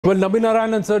Well, Nambi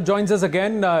Narayanan sir joins us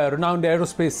again, renowned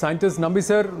aerospace scientist. Nambi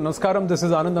sir, Namaskaram, this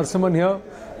is Anand Narasimhan here.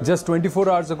 Just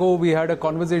 24 hours ago, we had a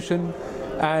conversation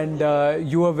and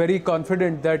you were very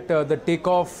confident that the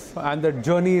takeoff and the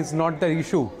journey is not the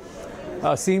issue.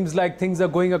 Seems like things are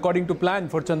going according to plan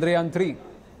for Chandrayaan 3.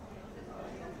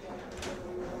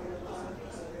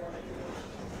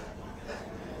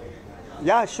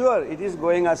 Yeah, sure, it is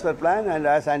going as per plan and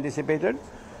as anticipated.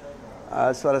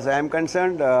 As far as I am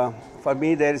concerned, for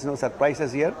me there is no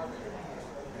surprises here.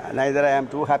 Neither I am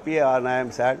too happy or I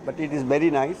am sad, but it is very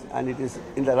nice and it is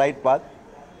in the right path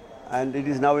and it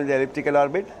is now in the elliptical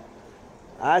orbit.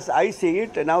 As I see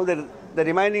it, now the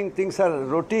remaining things are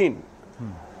routine.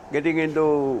 Getting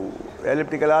into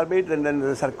elliptical orbit and then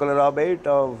the circular orbit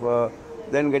of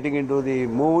then getting into the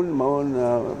moon,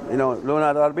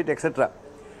 lunar orbit, etc.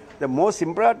 The most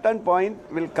important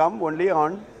point will come only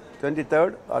on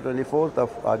 23rd or 24th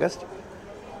of August,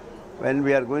 when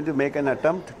we are going to make an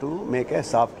attempt to make a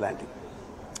soft landing.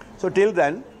 So till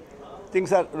then,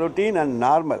 things are routine and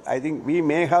normal. I think we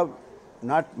may have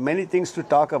not many things to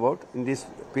talk about in this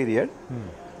period.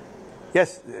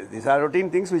 Yes, these are routine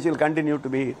things which will continue to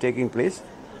be taking place.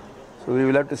 So we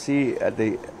will have to see at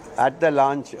the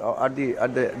launch or at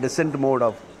the descent mode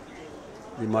of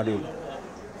the module.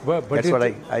 But that's what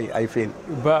I feel.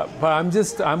 But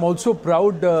I'm also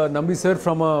proud, Nambi sir,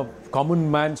 from a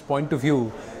common man's point of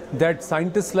view, that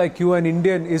scientists like you and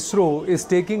Indian ISRO is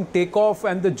taking takeoff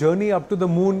and the journey up to the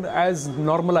moon as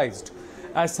normalized,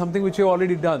 as something which you've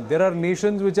already done. There are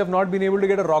nations which have not been able to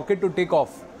get a rocket to take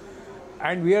off.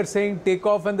 And we are saying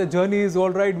takeoff and the journey is all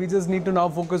right, we just need to now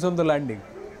focus on the landing.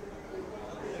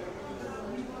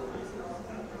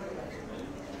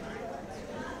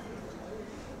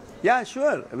 Yeah,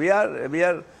 sure. We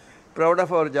are proud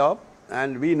of our job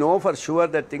and we know for sure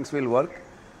that things will work.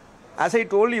 As I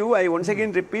told you, I once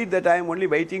again repeat that I am only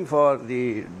waiting for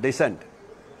the descent.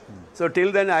 So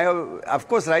till then I have, of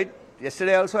course, right,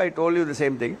 yesterday also I told you the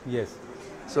same thing. Yes.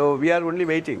 So we are only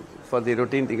waiting for the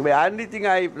routine thing. The only thing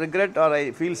I regret or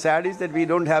I feel sad is that we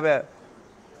don't have a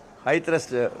high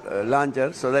thrust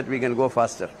launcher so that we can go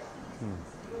faster.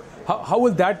 How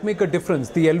will that make a difference?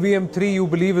 The LVM-3 you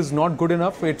believe is not good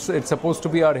enough? It's supposed to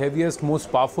be our heaviest,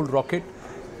 most powerful rocket.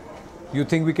 You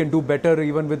think we can do better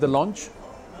even with the launch?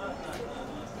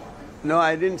 No,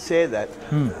 I didn't say that.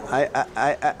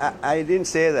 I didn't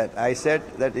say that. I said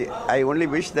that I only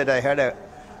wish that I had a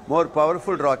more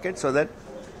powerful rocket so that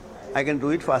I can do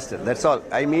it faster. That's all.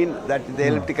 I mean that the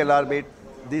elliptical orbit,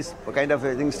 this kind of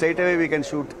a thing, straight away we can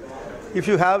shoot. If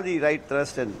you have the right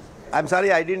thrust, and I'm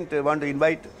sorry I didn't want to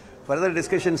invite further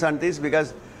discussions on this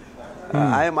because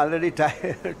I am already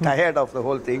tired of the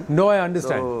whole thing. No, I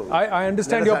understand. So I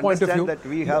understand your point of view. That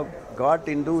we have got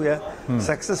into a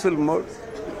successful mode.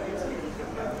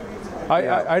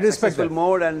 I respect that.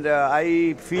 Mode, and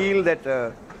I feel that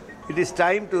it is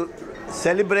time to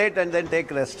celebrate and then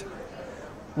take rest.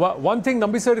 Well, one thing,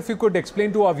 Nambi sir, if you could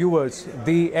explain to our viewers,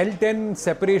 the L10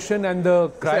 separation and the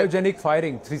cryogenic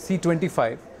firing,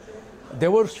 C-25,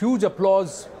 there was huge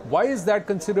applause. Why is that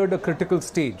considered a critical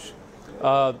stage?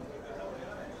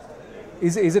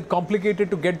 Is it complicated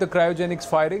to get the cryogenics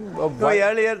firing? No,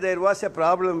 earlier there was a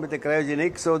problem with the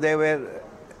cryogenic, so they were,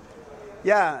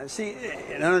 yeah, see,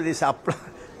 this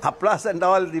applause and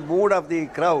all, the mood of the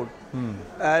crowd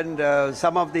and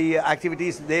some of the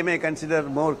activities they may consider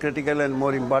more critical and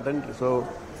more important, so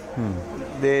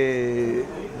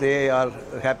they are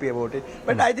happy about it.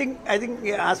 But I think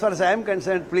as far as I am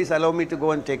concerned, please allow me to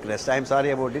go and take rest. I am sorry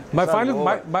about it. My final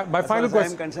question. I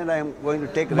am concerned, I am going to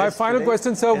take rest. My final today.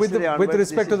 question, sir, with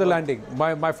respect to the what? landing.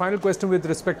 My final question with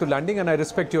respect to landing, and I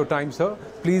respect your time, sir.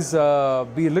 Please be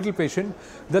a little patient.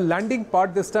 The landing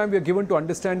part this time we are given to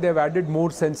understand they have added more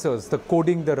sensors. The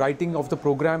coding, the writing of the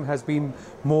program has been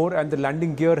more, and the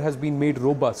landing gear has been made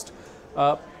robust.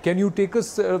 Can you take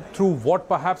us through what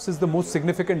perhaps is the most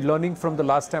significant learning from the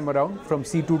last time around, from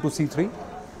C2 to C3,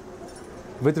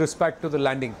 with respect to the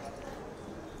landing?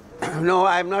 No,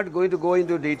 I am not going to go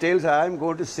into details. I am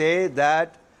going to say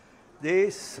that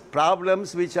these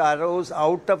problems which arose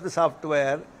out of the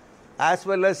software as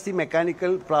well as the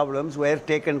mechanical problems were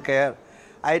taken care.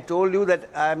 I told you that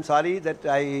I am sorry that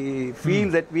I feel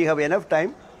that we have enough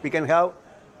time. We can have,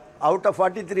 out of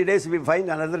 43 days, we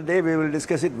find another day, we will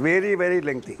discuss it very, very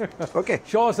lengthy. Okay?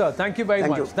 Sure, sir. Thank you very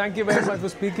much. Thank you very much for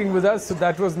speaking with us. So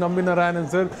that was Nambi Narayanan,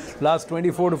 sir. Last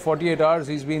 24 to 48 hours,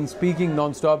 he's been speaking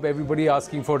non-stop. Everybody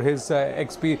asking for his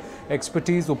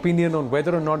expertise, opinion on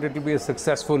whether or not it will be a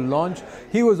successful launch.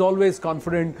 He was always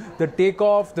confident. The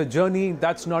takeoff, the journey,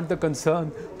 that's not the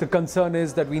concern. The concern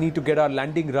is that we need to get our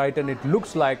landing right, and it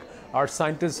looks like Our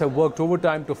scientists have worked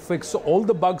overtime to fix all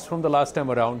the bugs from the last time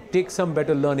around, take some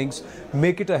better learnings,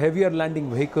 make it a heavier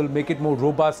landing vehicle, make it more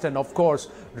robust, and of course,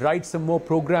 write some more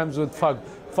programs with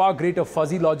far greater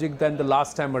fuzzy logic than the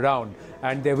last time around.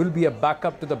 And there will be a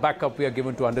backup to the backup we are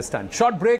given to understand. Short break.